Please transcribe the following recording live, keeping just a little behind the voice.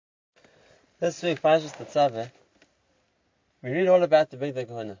This week, Parshas Tetzaveh, we read all about the Bigdei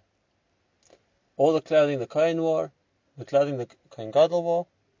Kehuna. All the clothing the Kohen wore, the clothing the Kohen Gadol wore,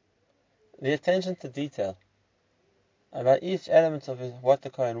 the attention to detail about each element of what the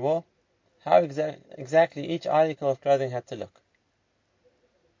Kohen wore, how exactly each article of clothing had to look.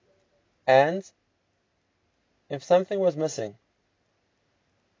 And if something was missing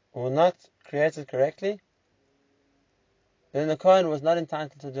or not created correctly, then the Kohen was not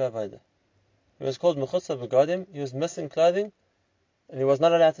entitled to do Avodah. He was called Mechutza Begodim, he was missing clothing, and he was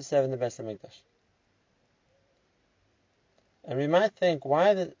not allowed to serve in the Beis HaMikdash. And we might think,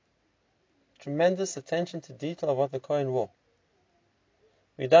 why the tremendous attention to detail of what the Kohen wore?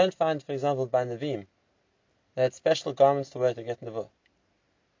 We don't find, for example, by Nevi'im, they had special garments to wear to get Nevuah.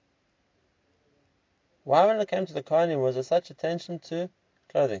 Why, when it came to the Kohanim, was there such attention to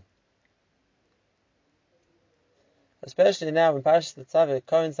clothing? Especially now when Parshas Tetzaveh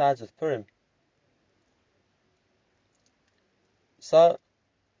coincides with Purim. So,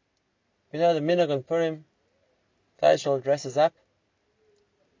 we know the minhag on Purim, Klal Yisrael dresses up.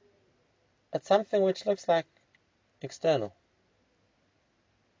 It's something which looks like external.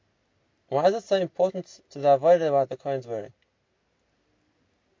 Why is it so important to the avodah about the Kohen's wearing?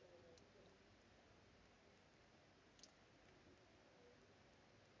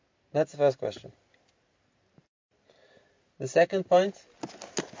 That's the first question. The second point,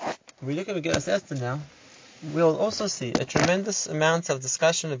 we look at Megillas Esther now, we'll also see a tremendous amount of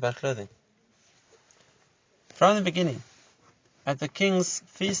discussion about clothing. From the beginning, at the king's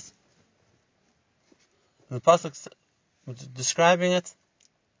feast, the pasuk describing it,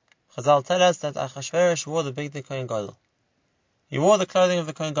 Chazal tell us that Achashverosh wore the Bigdei Kohen Gadol. He wore the clothing of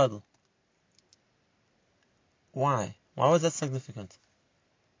the Kohen Gadol. Why? Why was that significant?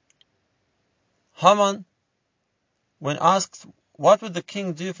 Haman, when asked what would the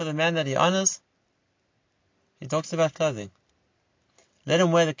king do for the man that he honors, he talks about clothing. Let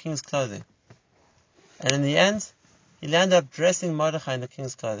him wear the king's clothing. And in the end, he'll end up dressing Mordechai in the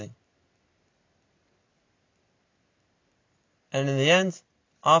king's clothing. And in the end,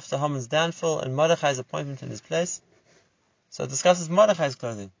 after Haman's downfall and Mordechai's appointment in his place, so it discusses Mordechai's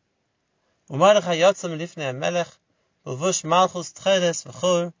clothing. U'Mordechai yotzam lifnei HaMelech, u'vush malchus tcheles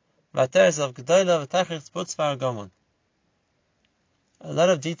v'chur, v'ateres of gedola v'tachich tzputz v'argamon. A lot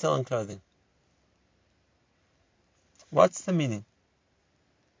of detail in clothing. What's the meaning?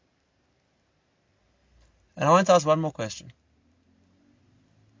 And I want to ask one more question.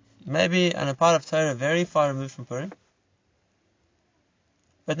 Maybe on a part of Torah very far removed from Purim,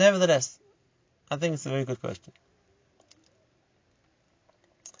 but nevertheless, I think it's a very good question.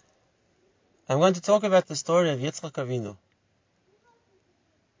 I'm going to talk about the story of Yitzchak Avinu,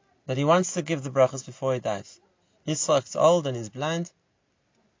 that he wants to give the brachas before he dies. Yitzchak's old and he's blind,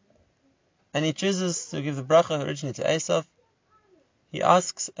 and he chooses to give the bracha originally to Esav. He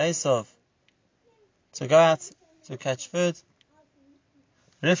asks Esav to go out to catch food.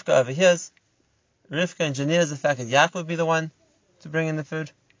 Rivka overhears. Rivka engineers the fact that Yaakov will be the one to bring in the food.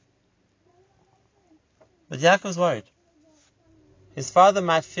 But Yaakov's worried. His father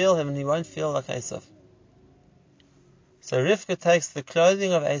might feel him and he won't feel like Esav. So Rivka takes the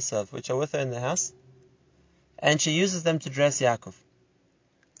clothing of Esav, which are with her in the house, and she uses them to dress Yaakov.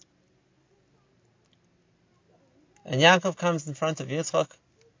 And Yaakov comes in front of Yitzchak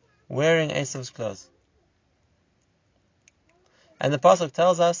wearing Esav's clothes. And the pasuk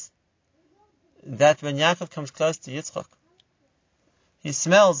tells us that when Yaakov comes close to Yitzchak, he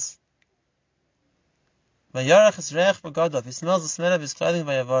smells he smells the smell of his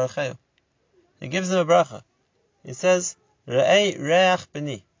clothing. He gives him a bracha. He says, Re'ei reach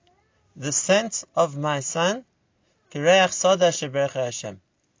b'ni, the scent of my son, kireach soda sheberecha Hashem.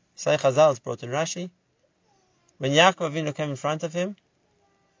 Say Chazal is brought in Rashi. When Yaakov Avinu came in front of him,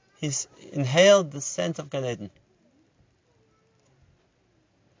 he inhaled the scent of Gan Eden.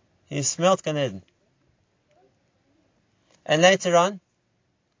 He smelled Gan Eden. And later on,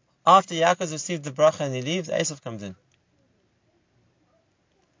 after Yaakov has received the bracha and he leaves, Esav comes in.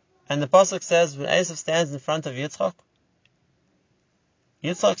 And the pasuk says, when Esav stands in front of Yitzchak,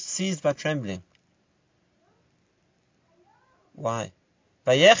 Yitzchak seized by trembling. Why?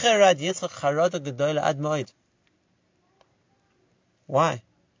 Vayecher Yitzchak charata gedola ad moed. Why?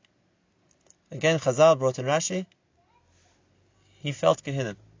 Again, Chazal brought in Rashi, he felt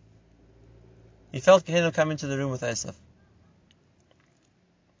Gehinnom. He felt Gehinnom come into the room with Esav.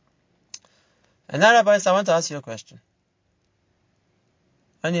 And now, Rabbis, I want to ask you a question.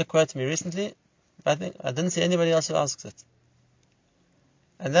 Only occurred to me recently, but I didn't see anybody else who asks it.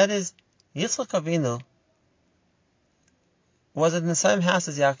 And that is, Yitzchak Avinu was in the same house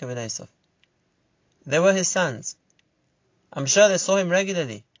as Yaakov and Esav. They were his sons. I'm sure they saw him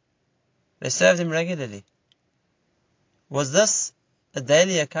regularly. They served him regularly. Was this a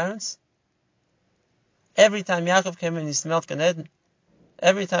daily occurrence? Every time Yaakov came in, he smelled Gan Eden.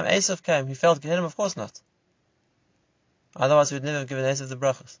 Every time Esav came, he felt Gehinnom? Of course not. Otherwise, he would never have given Esav the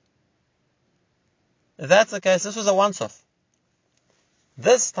brachas. If that's the case, this was a once-off.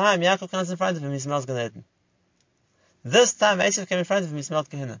 This time, Yaakov comes in front of him, he smells Gan Eden. This time, Esav came in front of him, he smelled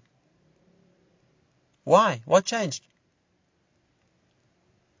Gehinnom. Why? What changed?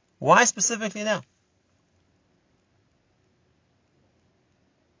 Why specifically now?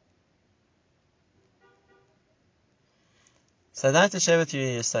 So I'd like to share with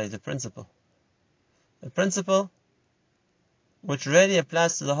you the principle. A principle which really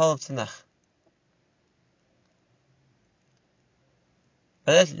applies to the whole of Tanakh.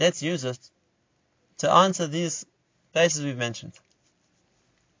 But let's use it to answer these places we've mentioned.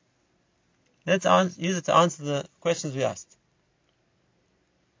 Let's use it to answer the questions we asked.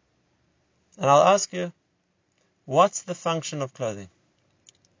 And I'll ask you, what's the function of clothing?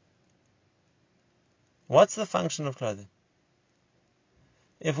 What's the function of clothing?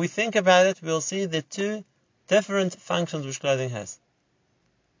 If we think about it, we'll see the two different functions which clothing has.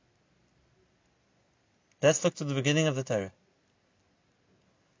 Let's look to the beginning of the Torah.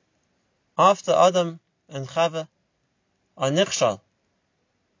 After Adam and Chava are nichshal,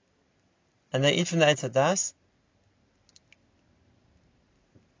 and they eat from the Eitz Hadas,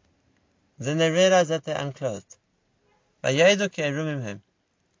 then they realize that they're unclothed. And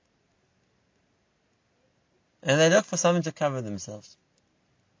they look for something to cover themselves.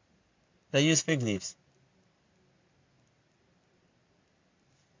 They use fig leaves.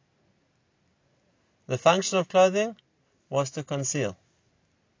 The function of clothing was to conceal.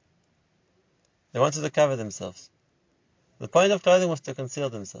 They wanted to cover themselves. The point of clothing was to conceal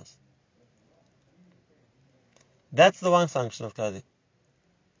themselves. That's the one function of clothing.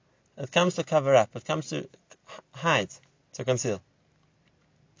 It comes to cover up. It comes to hide, to conceal.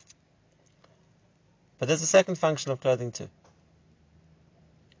 But there's a second function of clothing too.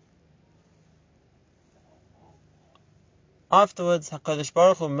 Afterwards, HaKadosh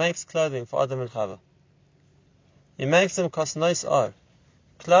Baruch Hu makes clothing for Adam and Chava. He makes them kosnois or,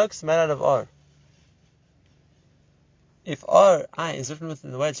 cloaks made out of or. If or, ayin, is written with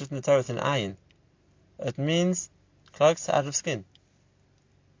the way it's written in the Torah with an ayin, it means cloaks out of skin.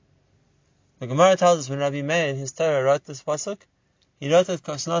 The Gemara tells us when Rabbi Meir in his Torah wrote this pasuk, he wrote it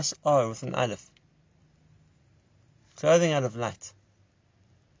kosnos or with an aleph. Clothing out of light.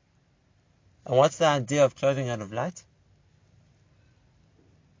 And what's the idea of clothing out of light?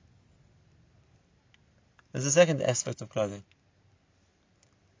 There's a second aspect of clothing.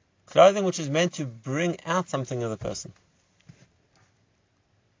 Clothing which is meant to bring out something of the person.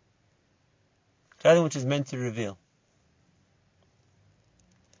 Clothing which is meant to reveal.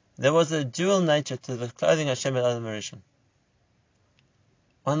 There was a dual nature to the clothing Hashem had Adam Rishon.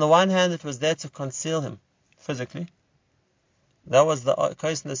 On the one hand, it was there to conceal him physically. That was the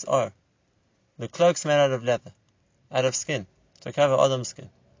koisness or, the cloaks made out of leather, out of skin, to cover Adam's skin.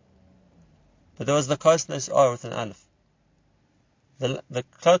 But there was the koisness or with an aleph, the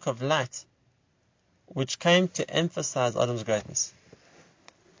cloak of light, which came to emphasize Adam's greatness.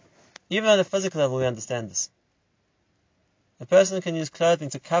 Even on a physical level, we understand this. A person can use clothing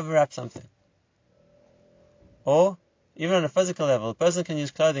to cover up something. Or, even on a physical level, a person can use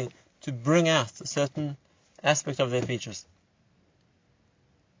clothing to bring out a certain aspect of their features.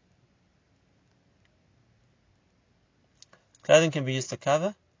 Clothing can be used to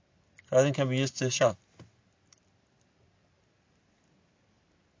cover, clothing can be used to show.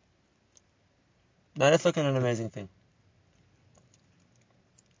 Now let's look at an amazing thing.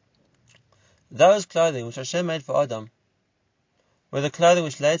 Those clothing which Hashem made for Adam were the clothing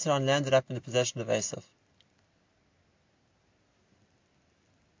which later on landed up in the possession of Esav.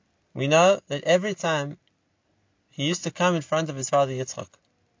 We know that every time he used to come in front of his father Yitzchak,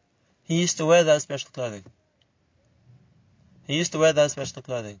 he used to wear those special clothing.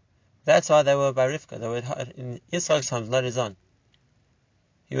 That's why they were by Rivka. They were in Yitzchak's times, not his own.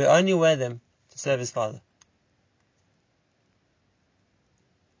 He would only wear them to serve his father.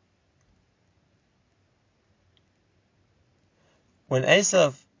 When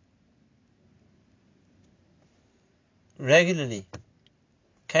Esav regularly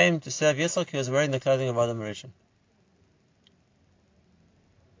came to serve Yitzchak, he was wearing the clothing of Adam Rishon.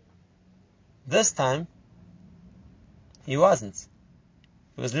 This time, he wasn't,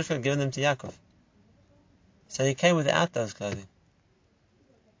 because Rivka had given them to Yaakov. So he came without those clothing.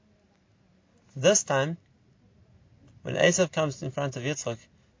 This time, when Esav comes in front of Yitzchak,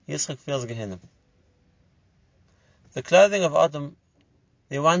 Yitzchak feels Gehinnom. The clothing of Adam,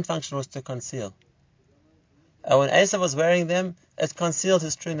 their one function was to conceal. And when Esav was wearing them, it concealed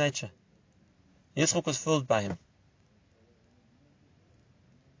his true nature. Yitzchak was fooled by him.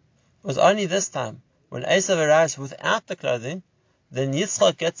 It was only this time, when Esav arrives without the clothing, then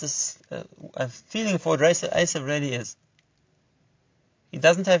Yitzchak gets a feeling for what Esav really is. He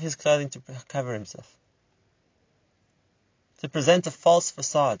doesn't have his clothing to cover himself, to present a false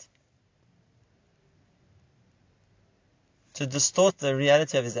facade, to distort the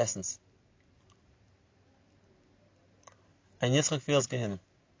reality of his essence. And Yitzchak feels Gehenna.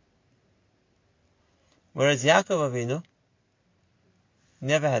 Whereas Yaakov Avinu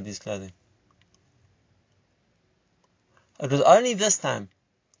never had these clothing. It was only this time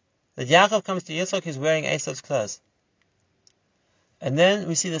that Yaakov comes to Yitzchak, he's wearing Esav's clothes. And then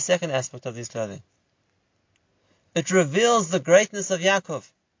we see the second aspect of these clothing. It reveals the greatness of Yaakov.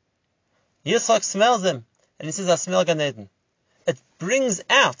 Yitzchak smells them, and he says, I smell Gan Eden. It brings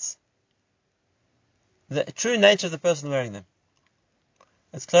out the true nature of the person wearing them.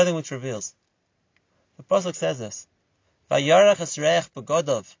 It's clothing which reveals. The Pasuk says this, Vayarach es reich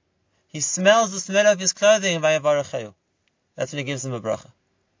begodov. He smells the smell of his clothing, Vayavaracheu. That's when he gives him a bracha.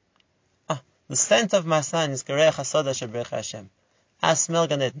 The scent of my son is Kareach Hasoda Shebrech Hashem. I smell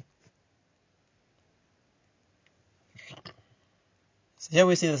Gan Eden. So here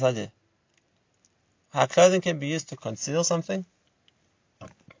we see this idea. How clothing can be used to conceal something,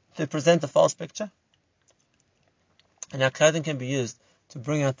 to present a false picture, and how clothing can be used to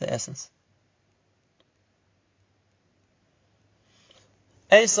bring out the essence.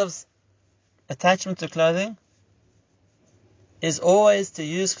 Esav's attachment to clothing is always to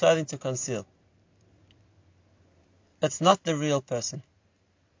use clothing to conceal. It's not the real person.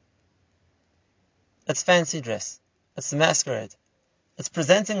 It's fancy dress. It's masquerade. It's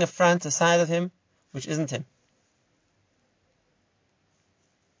presenting a front, a side of him, which isn't him.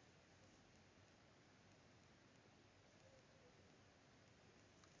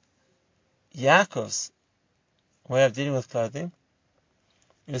 Yaakov's way of dealing with clothing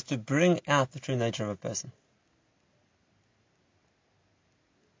is to bring out the true nature of a person.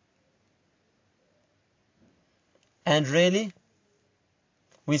 And really,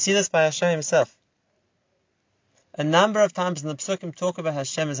 we see this by Hashem himself. A number of times in the Psukim talk about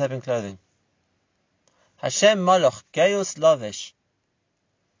Hashem as having clothing. Hashem Malach, Gayus Lavesh.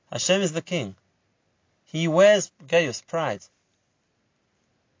 Hashem is the king. He wears Gayus, pride.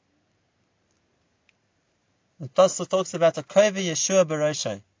 The Pasuk talks about a Kovei Yeshua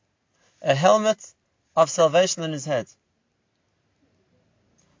Baroshay, a helmet of salvation on his head.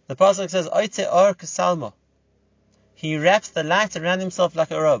 The Pasuk says, Oite Or Kesalmo. He wraps the light around himself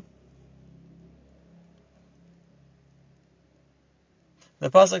like a robe. The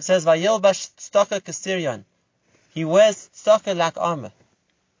Pasuk says, Vayilbash Tzedakah Kesirion. He wears tzedakah like armor.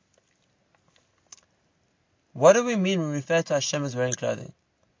 What do we mean when we refer to Hashem as wearing clothing?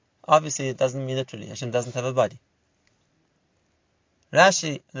 Obviously, it doesn't mean literally. Hashem doesn't have a body.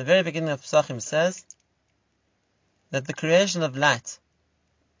 Rashi, at the very beginning of Pesachim, says that the creation of light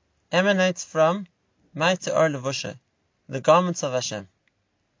emanates from Ma'ite Or Levusha, the garments of Hashem.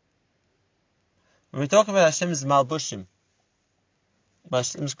 When we talk about Hashem's Malbushim,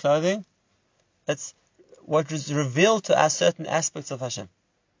 Hashem's clothing, it's what is revealed to us certain aspects of Hashem.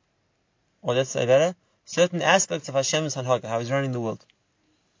 Or let's say better, certain aspects of Hashem's Hanhaga, how He's running the world.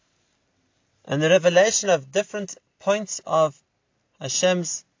 And the revelation of different points of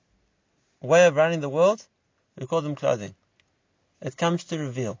Hashem's way of running the world, we call them clothing. It comes to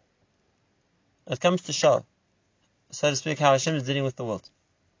reveal. It comes to show, so to speak, how Hashem is dealing with the world.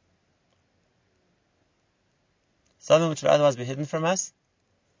 Something which would otherwise be hidden from us,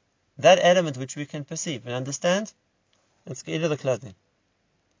 that element which we can perceive and understand, it's either the clothing.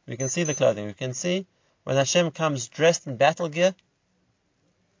 We can see the clothing. We can see when Hashem comes dressed in battle gear,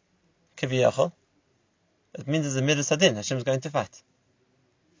 kiviyachol, it means it's a midas hadin. Hashem is going to fight.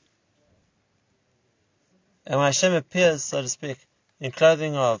 And when Hashem appears, so to speak, in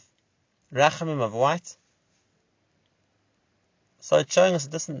clothing of rachamim, of white, so it's showing us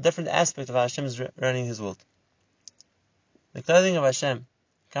a different aspect of how Hashem is running His world. The clothing of Hashem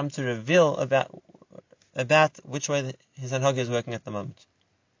come to reveal about which way His Hanhaga is working at the moment.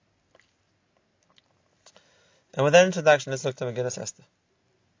 And with that introduction, let's look to Megillah Esther.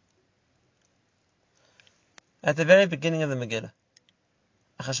 At the very beginning of the Megillah,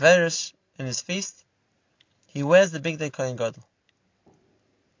 Achashverosh, in his feast, he wears the big day Kohen Gadol.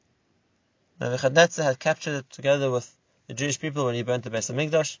 Nebuchadnezzar had captured it together with the Jewish people when he burnt the Beis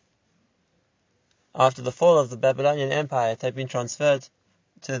HaMikdash. After the fall of the Babylonian Empire, it had been transferred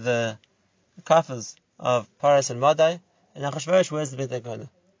to the coffers of Paras and Madai, and Achashverosh wears the Bigdei Kohana.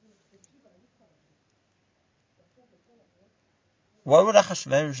 What would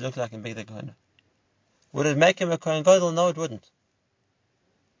Achashverosh look like in Bigdei Kohana? Would it make him a Kohen Gadol? No, it wouldn't.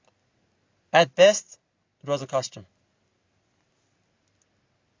 At best, it was a costume.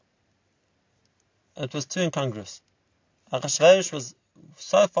 It was too incongruous. Achashverosh was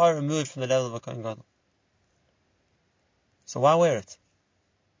so far removed from the level of a Kohen Gadol. So why wear it?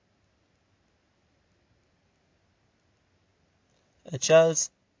 It shows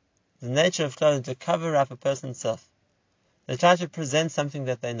the nature of clothing to cover up a person's self. They try to present something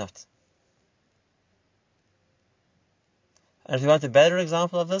that they're not. And if you want a better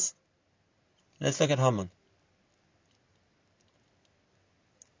example of this, let's look at Haman.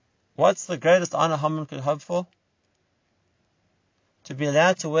 What's the greatest honor Haman could hope for? To be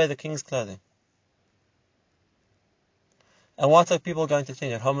allowed to wear the king's clothing. And what are people going to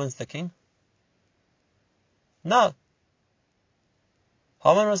think? That Haman's the king? No.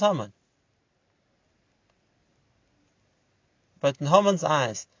 Haman was Haman. But in Haman's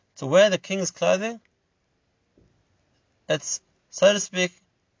eyes, to wear the king's clothing, it's, so to speak,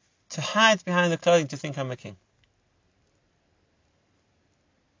 to hide behind the clothing to think I'm a king.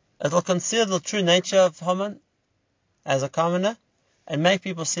 It will conceal the true nature of Haman as a commoner and make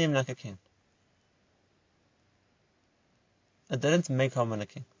people see him like a king. It didn't make Haman a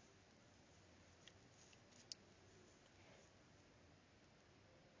king.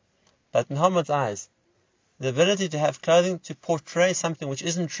 But in Haman's eyes, the ability to have clothing to portray something which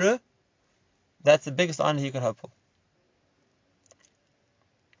isn't true, that's the biggest honor he could hope for.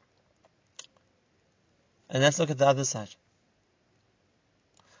 And let's look at the other side.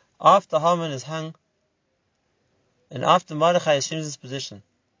 After Haman is hung, and after Mordechai assumes his position,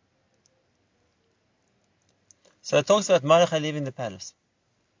 so it talks about Mordechai leaving the palace.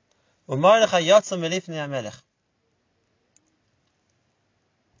 Mordechai yotza melifnei hamelech,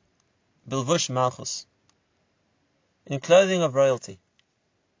 bilvush malchus, in clothing of royalty.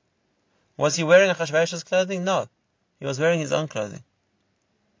 Was he wearing Achashverosh's clothing? No. He was wearing his own clothing.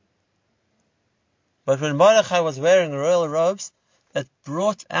 But when Mordechai was wearing royal robes, it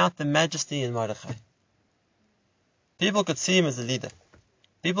brought out the majesty in Mordechai. People could see him as a leader.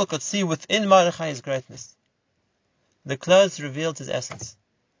 People could see within Mordechai his greatness. The clothes revealed his essence.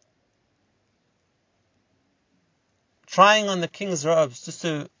 Trying on the king's robes just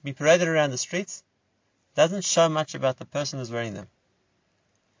to be paraded around the streets doesn't show much about the person who's wearing them.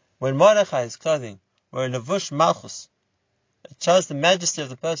 When Mordechai's clothing were levush malchus, it shows the majesty of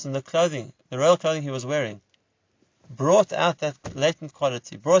the person. The clothing, the royal clothing he was wearing, brought out that latent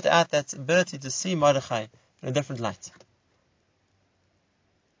quality, brought out that ability to see Mordechai in a different light.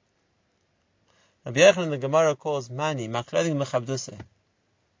 Rabbi Yochanan in the Gemara calls mani, my clothing mechabduse,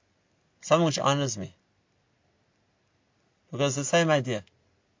 something which honors me. Because it's the same idea.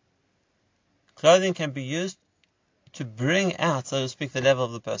 Clothing can be used to bring out, so to speak, the level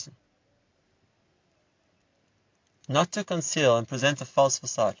of the person. Not to conceal and present a false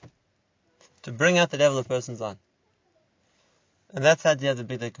facade. To bring out the level the person's on. And that's the idea of the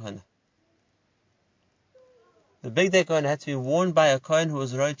Bigdei Kohana. The Bigdei Kohana had to be worn by a Kohen who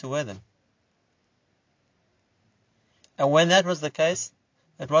was ready to wear them. And when that was the case,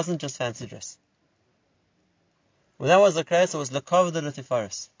 it wasn't just fancy dress. When that was the case, it was lekavod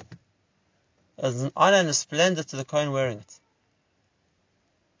l'tifaros. It was an honor and a splendor to the Kohen wearing it.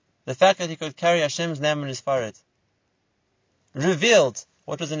 The fact that he could carry Hashem's name on his forehead revealed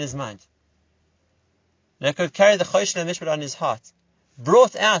what was in his mind. That he could carry the Choshen HaMishpat on his heart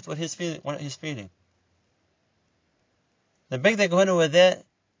brought out what he's feeling. The Bigdei Kohana were there.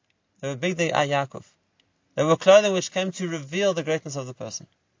 They were Bigdei Yaakov. They were clothing which came to reveal the greatness of the person.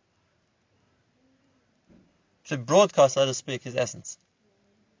 To broadcast, so to speak, his essence.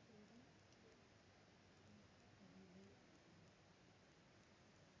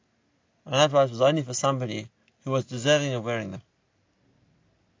 And that was only for somebody who was deserving of wearing them.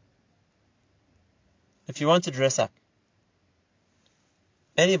 If you want to dress up,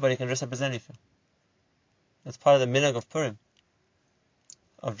 anybody can dress up as anything. That's part of the minhag of Purim,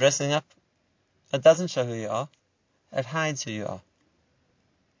 of dressing up. It doesn't show who you are, it hides who you are.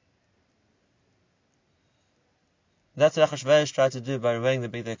 That's what Achashverosh tried to do by wearing the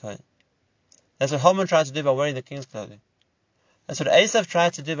Bigdei Kohana. That's what Haman tried to do by wearing the king's clothing. That's what Esav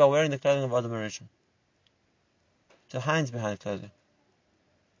tried to do by wearing the clothing of Adam HaRishon. To hide behind clothing.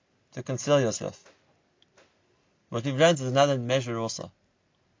 To conceal yourself. What we've learned is another measure also.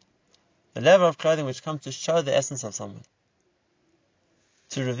 The level of clothing which comes to show the essence of someone.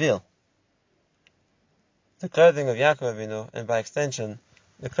 To reveal. The clothing of Yaakov Avinu, and by extension,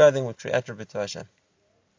 the clothing which we attribute to Hashem.